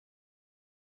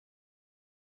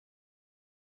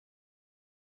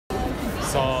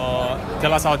So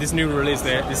tell us how this new release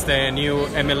is the new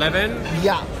M11.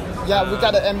 Yeah, we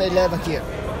got the M11 here.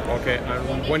 Okay,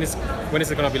 and when is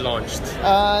it gonna be launched?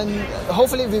 And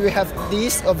hopefully we will have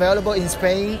these available in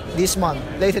Spain this month,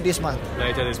 later this month.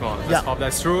 Later this month. Let's hope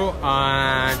that's true.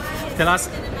 And tell us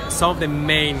some of the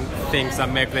main things that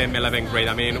make the M11 great.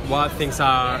 I mean, what things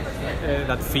are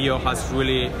that FiiO has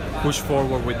really pushed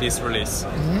forward with this release?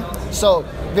 So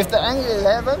with the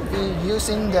M11, we're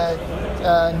using the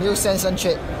new sensor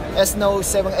chip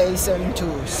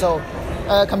S07A72. So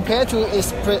compared to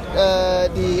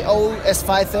the old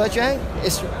S5 3rd gen,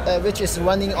 which is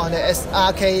running on the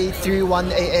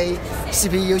RK31AA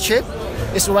CPU chip,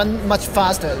 it's run much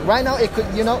faster. Right now, it could,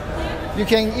 you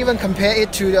can even compare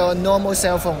it to the normal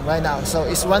cell phone right now. So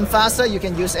it's run faster. You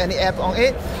can use any app on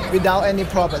it without any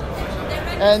problem.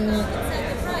 And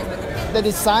the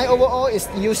design overall is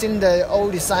using the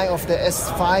old design of the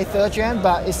S5 3rd gen,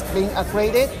 but it's being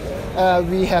upgraded.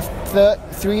 We have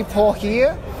 3 port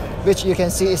here, which you can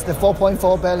see is the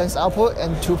 4.4 balanced output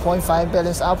and 2.5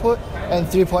 balanced output and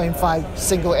 3.5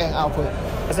 single end output.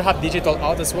 Does it have digital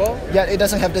out as well? Yeah, it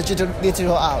doesn't have the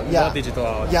digital out. Yeah. Not digital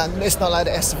out. Yeah, it's not like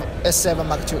the S7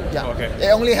 Mark II. Yeah. Okay.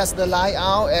 It only has the line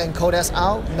out and codec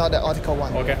out, not the optical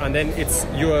one. Okay, and then it's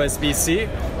USB-C,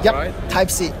 yep. right?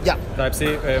 Type-C, yeah.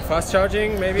 Type-C, fast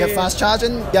charging maybe? Yeah, fast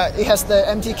charging. Yeah, it has the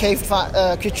MTK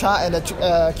quick charge and the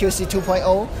QC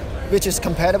 2.0, which is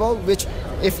compatible, which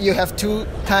if you have two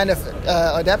kind of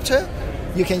adapter,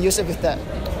 you can use it with that.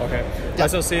 Okay. I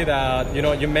also see that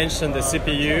you mentioned the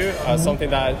CPU as something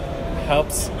that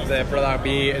helps the product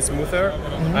be smoother.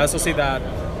 I also see that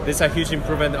there's a huge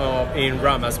improvement in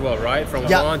RAM as well, right? From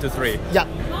 1 to 3. Yeah,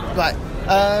 right.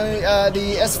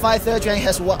 The S5 3rd gen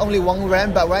has only 1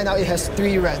 RAM, but right now it has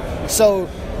 3 RAM. So,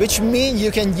 which means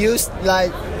you can use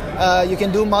you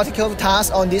can do multiple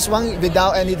tasks on this one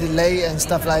without any delay and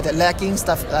stuff like that, lagging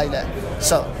stuff like that.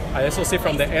 So I also see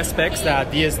from the specs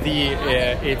that DSD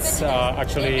it's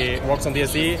actually works on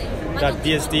DSD. That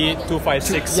DSD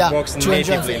 256 works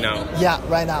natively now. Yeah,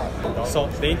 right now. So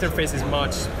the interface is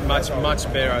much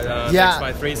better than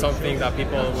X53. Something that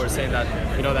people were saying that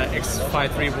that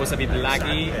X53 was a bit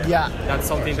laggy. Yeah, that's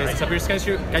something that disappears.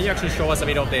 Can you actually show us a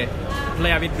bit of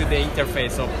play a bit with the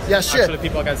interface so sure. Actually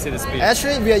people can see the speed?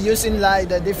 Actually, we are using like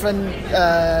the different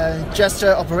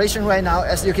gesture operation right now.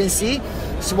 As you can see,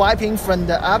 swiping from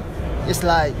the up is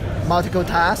like multiple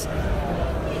tasks.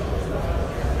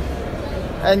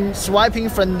 And swiping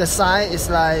from the side is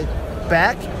like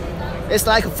back. It's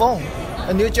like a phone.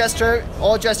 A new gesture,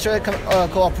 all gesture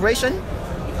cooperation,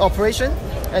 operation.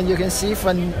 And you can see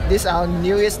from this our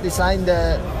newest design,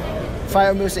 the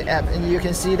FiiO Music app, and you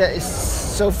can see that it's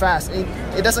so fast.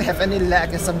 It doesn't have any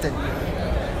lag or something.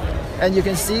 And you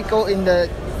can see go in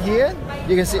here,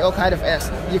 you can see all kind of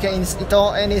apps. You can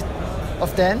install any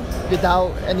of them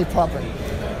without any problem.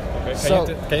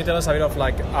 Okay. Can you tell us a bit of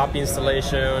app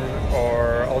installation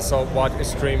or also what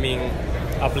streaming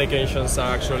applications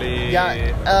are actually?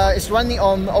 Yeah, it's running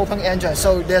on Open Android,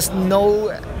 so there's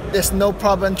no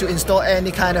problem to install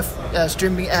any kind of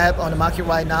streaming app on the market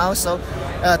right now. So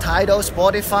Tidal,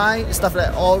 Spotify, stuff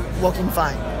like all working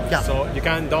fine. Yeah. So you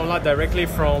can download directly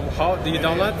from, how do you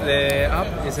download the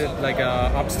app? Is it like a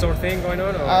app store thing going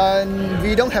on? Or?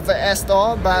 We don't have an app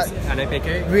store, but an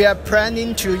APK? We are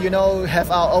planning to have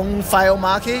our own FiiO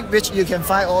Market, which you can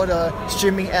find all the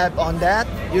streaming app on that.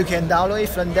 You can download it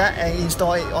from that and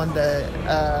install it on the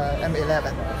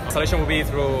M11. Installation will be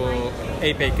through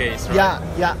APKs, right?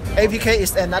 Yeah. APK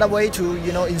is another way to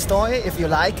install it if you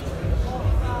like.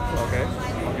 Okay.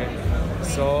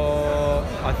 So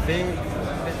I think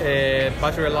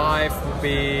battery life will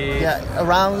be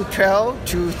around 12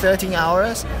 to 13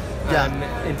 hours. And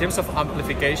in terms of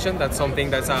amplification, that's something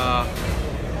that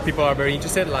people are very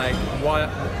interested. Like,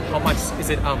 how much is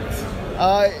it amped?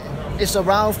 It's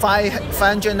around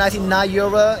 599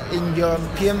 euro in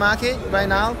European market right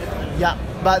now. Yeah,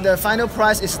 but the final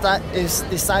price is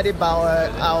decided by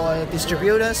our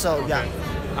distributor. So yeah.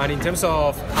 And in terms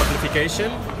of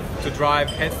amplification to drive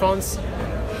headphones,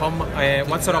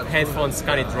 what sort of headphones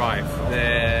can it drive, the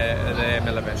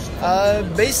M11?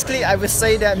 Basically, I would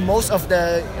say that most of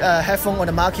the headphones on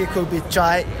the market could be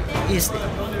drive easily.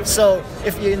 So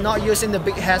if you're not using the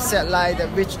big headset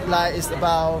which is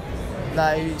about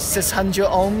 600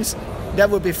 ohms,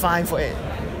 that would be fine for it.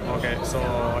 Okay, so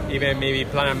even maybe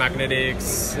planar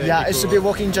magnetics. It should be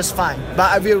working just fine.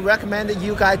 But I will recommend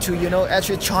you guys to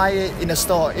actually try it in a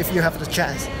store if you have the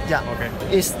chance. Yeah. Okay.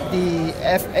 It's the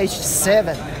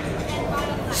FH7.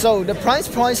 So the price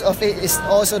point of it is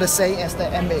also the same as the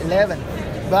M11.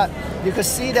 but you can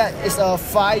see that it's a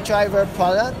 5-driver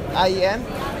product, IEM,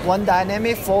 1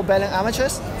 dynamic, 4 balanced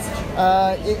armatures.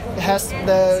 It has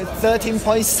the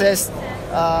 13.6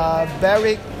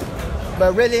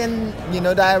 beryllium,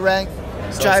 direct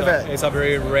driver. It's a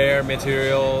very rare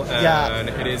material, and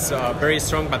it is very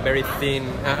strong but very thin.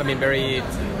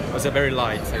 Very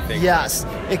light, I think. Yes,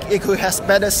 it could have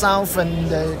better sound from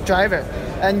the driver.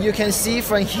 And you can see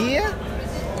from here,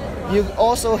 you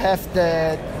also have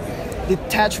the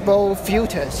detachable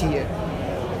filters here.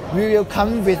 We will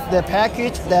come with the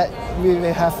package that we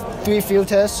will have 3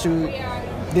 filters to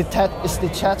detach. It's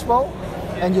detachable,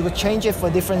 and you will change it for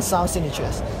different sound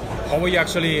signatures. How will you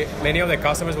actually? Many of the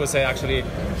customers will say, actually,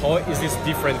 how is this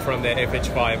different from the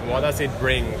FH5? What does it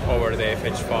bring over the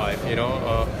FH5?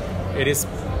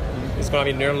 It's going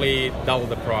to be nearly double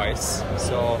the price.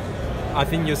 So I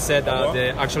think you said that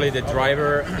the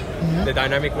driver, the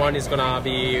dynamic one, is going to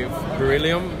be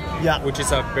beryllium, which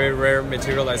is a very rare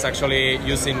material that's actually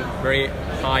used in very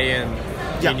high-end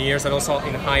in-ears and also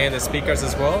in high-end speakers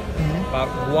as well.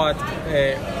 But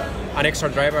an extra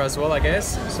driver as well, I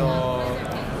guess. So,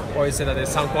 or is it that the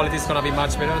sound quality is going to be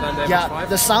much better than the FH5?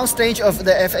 The sound stage of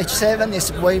the FH7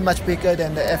 is way much bigger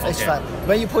than the FH5.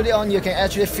 When you put it on, you can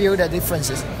actually feel the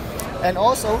differences. And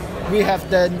also, we have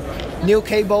the new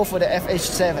cable for the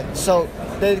FH7. So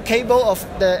the cable of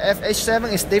the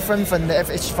FH7 is different from the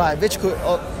FH5, which could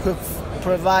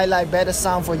provide like better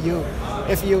sound for you.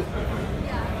 If you,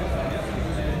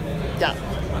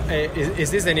 Is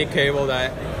this any cable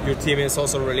that your team is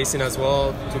also releasing as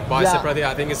well to buy separately?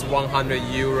 I think it's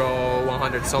 €100,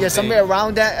 100 something. Yeah, somewhere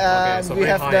around that. So we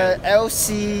have the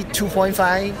LC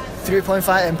 2.5,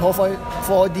 3.5, and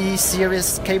 4D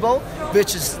series cable,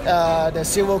 which is the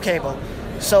silver cable.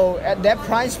 So at that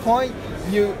price point,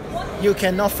 you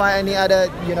cannot find any other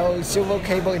silver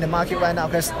cable in the market right now,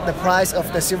 because the price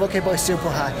of the silver cable is super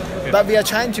high. Okay. But we are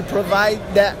trying to provide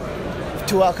that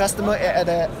to our customer at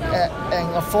an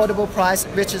affordable price,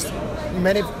 which is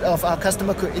many of our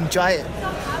customers could enjoy it.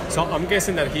 So I'm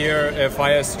guessing that here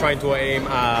FiiO is trying to aim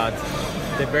at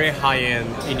the very high-end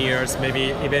in-ears,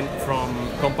 maybe even from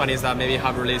companies that maybe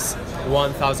have released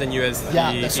 1,000 USD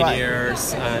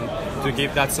in-ears, and to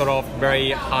give that sort of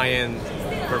very high-end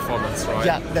performance, right?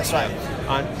 Yeah, that's right.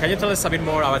 And can you tell us a bit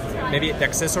more about maybe the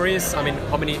accessories? I mean,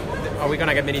 how many, are we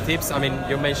gonna get many tips? I mean,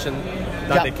 you mentioned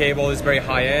that the cable is very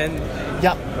high-end.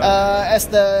 Yeah, as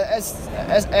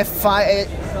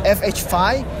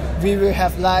FH5, we will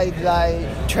have like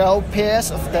 12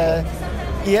 pairs of the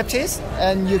earpiece,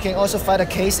 and you can also find a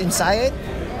case inside it.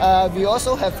 We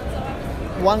also have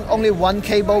only one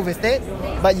cable with it,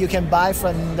 but you can buy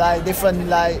from different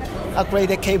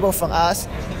upgraded cable from us.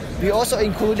 We also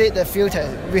included the filter.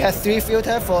 We have 3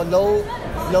 filters for low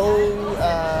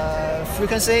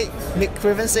frequency, mid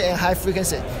frequency, and high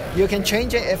frequency. You can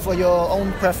change it for your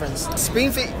own preference.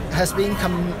 SpringFit has been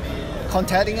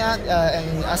contacting us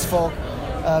and asked for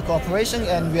cooperation,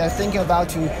 and we are thinking about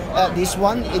to add this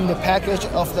one in the package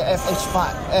of the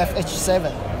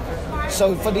FH7.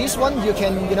 So for this one, you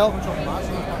can,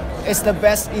 it's the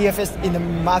best earpiece in the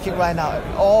market right now,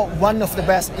 or one of the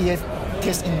best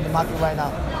earpiece in the market right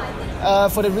now.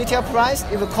 For the retail price,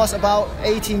 it will cost about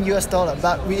 $18 US,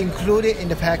 but we include it in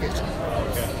the package.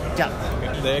 Okay. Yeah.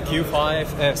 The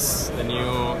Q5s, the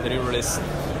new release.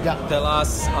 Yeah. Tell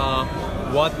us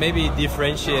what maybe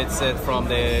differentiates it from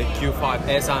the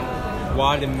Q5s, and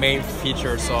what are the main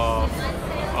features of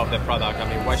the product? I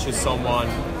mean, why should someone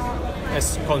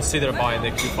consider buying the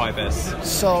Q5s?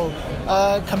 So,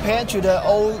 compared to the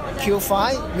old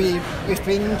Q5, we've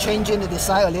been changing the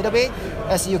design a little bit.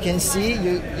 As you can see,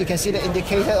 you can see the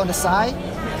indicator on the side,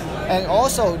 and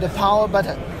also the power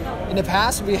button. In the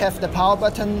past, we have the power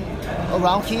button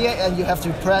around here, and you have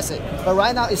to press it. But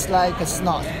right now, it's like a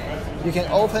slot. You can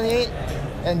open it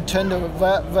and turn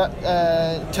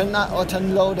turn up or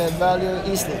turn low the value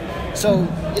easily. So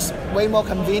it's way more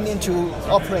convenient to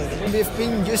operate it. We've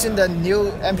been using the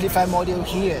new amplifier module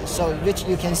here, so which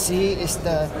you can see is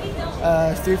the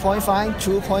 3.5,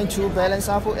 2.2 balance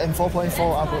output, and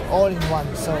 4.4 output all in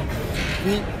one. So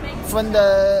from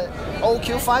the old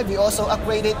Q5, we also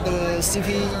upgraded the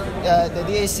the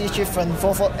DAC chip from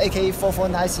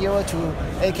AK4490 to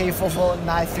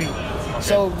AK4493.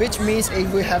 So which means it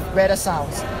will have better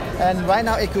sounds. And right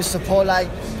now it could support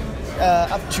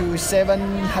up to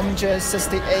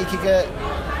 768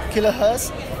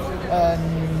 kilohertz and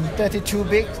 32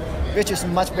 bit, which is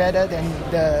much better than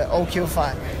the old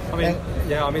Q5. I mean,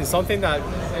 yeah, I mean something that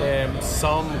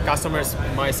some customers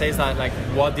might say is that like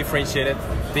what differentiated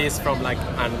this from like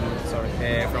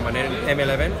from an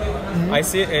M11. I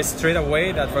see it straight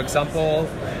away that, for example,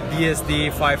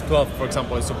 DSD 512, for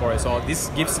example, is supported. So this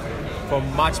gives for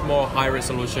much more high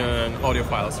resolution audio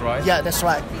files, right? Yeah, that's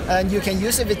right. And you can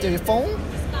use it with your phone.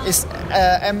 It's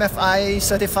MFI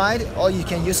certified, or you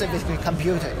can use it with your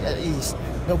computer at ease.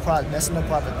 No problem. That's no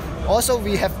problem. Also,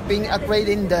 we have been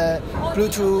upgrading the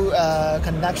Bluetooth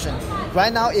connection.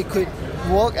 Right now, it could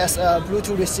work as a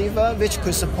Bluetooth receiver, which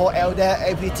could support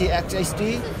LDAC, aptX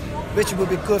HD, which would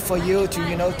be good for you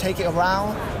to take it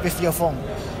around with your phone.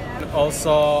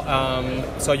 Also,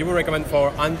 so you would recommend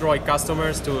for Android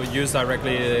customers to use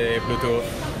directly Bluetooth,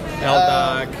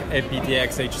 LDAC,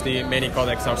 aptX HD, many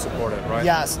codecs are supported, right?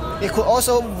 Yes, it could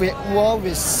also work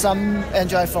with some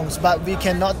Android phones, but we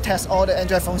cannot test all the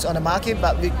Android phones on the market.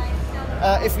 But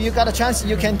if you got a chance,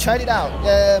 you can try it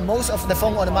out. Most of the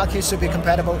phones on the market should be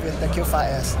compatible with the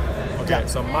Q5s. Okay, yeah.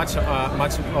 So much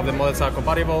of the models are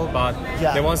compatible, but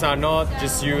the ones that are not,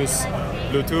 just use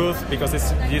Bluetooth, because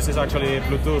this uses actually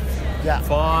Bluetooth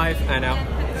 5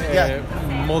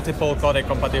 and multiple codec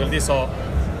compatibility. So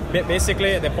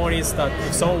basically, the point is that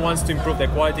if someone wants to improve the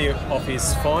quality of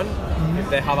his phone, if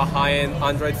they have a high-end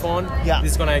Android phone,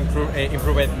 this is going to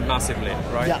improve it massively,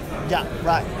 right? Yeah,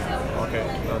 right. Okay,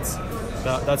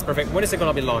 that's perfect. When is it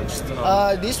going to be launched?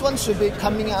 This one should be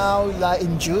coming out like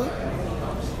in June.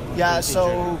 Yeah,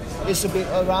 so it should be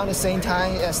around the same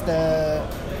time as the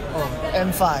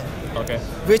M5. Okay.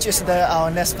 Which is our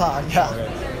next part. Yeah. Okay.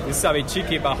 This is a bit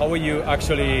cheeky, but how will you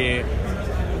actually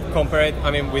compare it?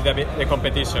 I mean, with the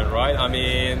competition, right? I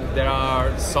mean, there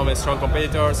are some strong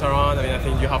competitors around. I mean, I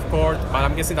think you have Cord, but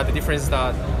I'm guessing that the difference is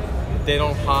that they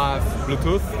don't have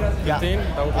Bluetooth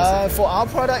 15. For our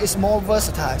product, it's more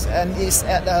versatile and it's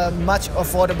at much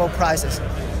affordable prices.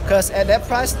 Because at that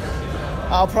price,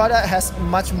 our product has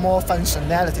much more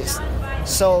functionalities.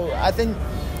 So I think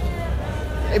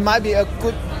it might be a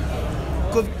good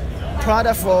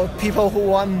product for people who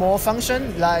want more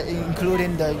function, like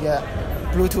including the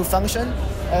Bluetooth function,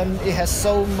 and it has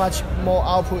so much more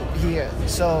output here.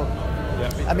 So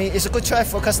I mean, it's a good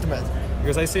choice for customers.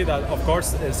 Because I see that, of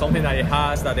course, something that it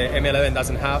has that the M11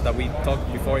 doesn't have, that we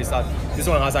talked before, is that this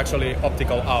one has actually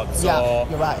optical out. So yeah,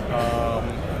 you're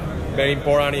right. Very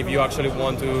important if you actually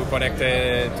want to connect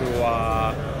it to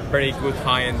a very good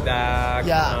high-end DAC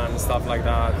and stuff like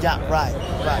that. Yeah, right.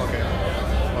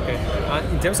 Okay.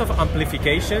 And in terms of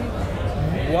amplification,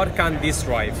 what can this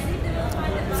drive?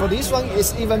 For this one,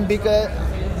 it's even bigger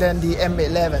than the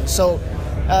M11. So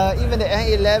even the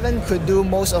M11 could do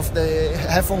most of the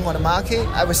headphones on the market.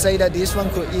 I would say that this one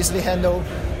could easily handle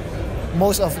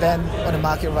most of them on the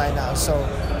market right now. So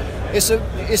it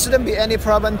shouldn't be any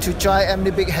problem to try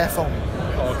any big headphone.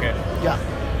 Okay. Yeah.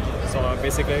 So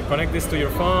basically, connect this to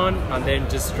your phone and then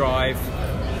just drive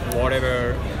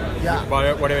whatever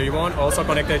you want. Also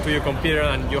connect it to your computer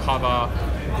and you have a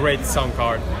great sound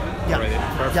card already.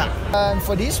 Perfect. Yeah. And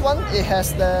for this one, it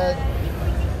has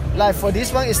for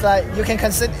this one, it's like you can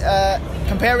consider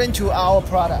comparing to our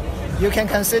product. You can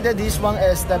consider this one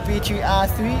as the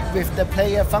BTR3 with the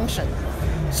player function.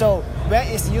 So when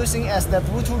it's using as the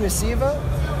Bluetooth receiver,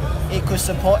 it could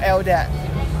support LDAC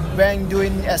when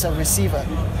doing as a receiver,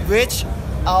 which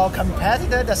our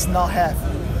competitor does not have.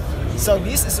 So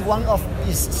this is one of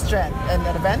its strength and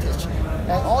advantage.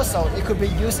 And also, it could be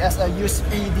used as a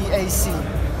USB DAC,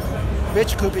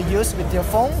 which could be used with your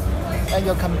phone and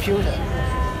your computer.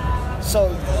 So,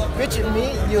 which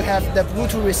means you have the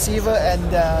Bluetooth receiver and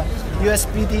the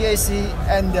USB DAC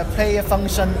and the player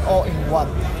function all in one.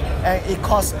 And it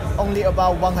costs only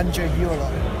about €100.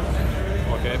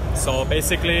 Okay, so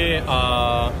basically,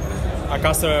 a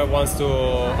customer wants to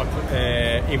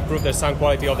improve the sound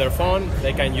quality of their phone,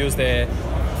 they can use the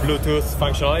Bluetooth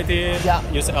functionality,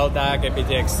 use LDAC,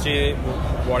 aptX,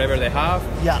 whatever they have.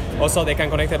 Yeah. Also, they can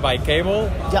connect it by cable.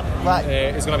 Yeah, right.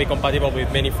 It's going to be compatible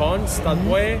with many phones that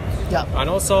way. Yeah. And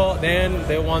also, then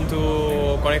they want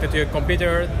to connect it to your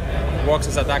computer, works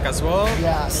as a DAC as well.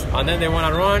 Yes. And then they want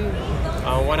to run,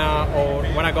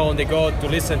 wanna go on the go to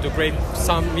listen to great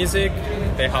sound music,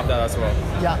 they have that as well.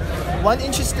 Yeah. One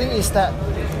interesting is that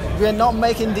we are not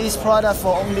making this product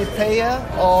for only player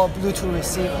or Bluetooth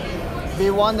receiver. We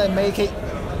want to make it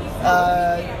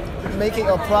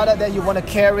a product that you want to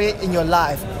carry in your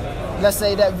life. Let's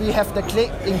say that we have the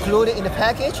click included in the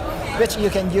package, which you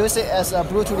can use it as a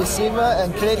Bluetooth receiver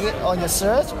and click it on your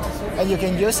search, and you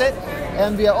can use it.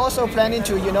 And we are also planning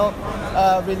to,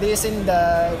 releasing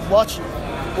the watch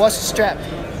strap,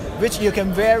 which you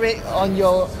can wear it on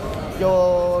your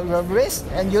wrist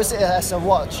and use it as a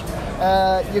watch.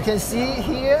 You can see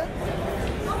here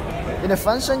in the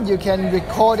function you can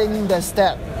recording the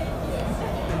step.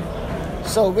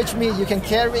 So which means you can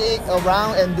carry it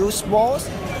around and do sports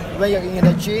when you're in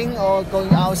the gym or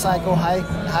going outside, go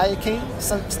hiking,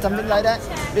 something like that.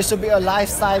 It should be a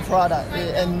lifestyle product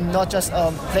and not just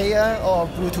a player or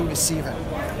Bluetooth receiver.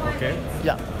 Okay.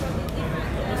 Yeah.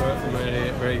 Very,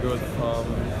 very good.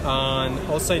 And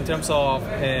also in terms of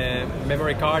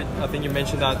memory card, I think you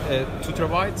mentioned that 2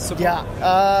 terabytes support?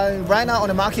 Yeah. Right now on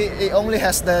the market, it only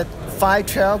has the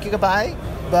 512 gigabyte,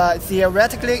 but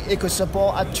theoretically it could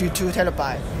support up to 2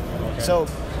 terabyte. Okay. So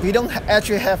we don't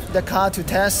actually have the card to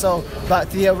test, but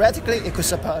theoretically it could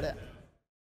support it.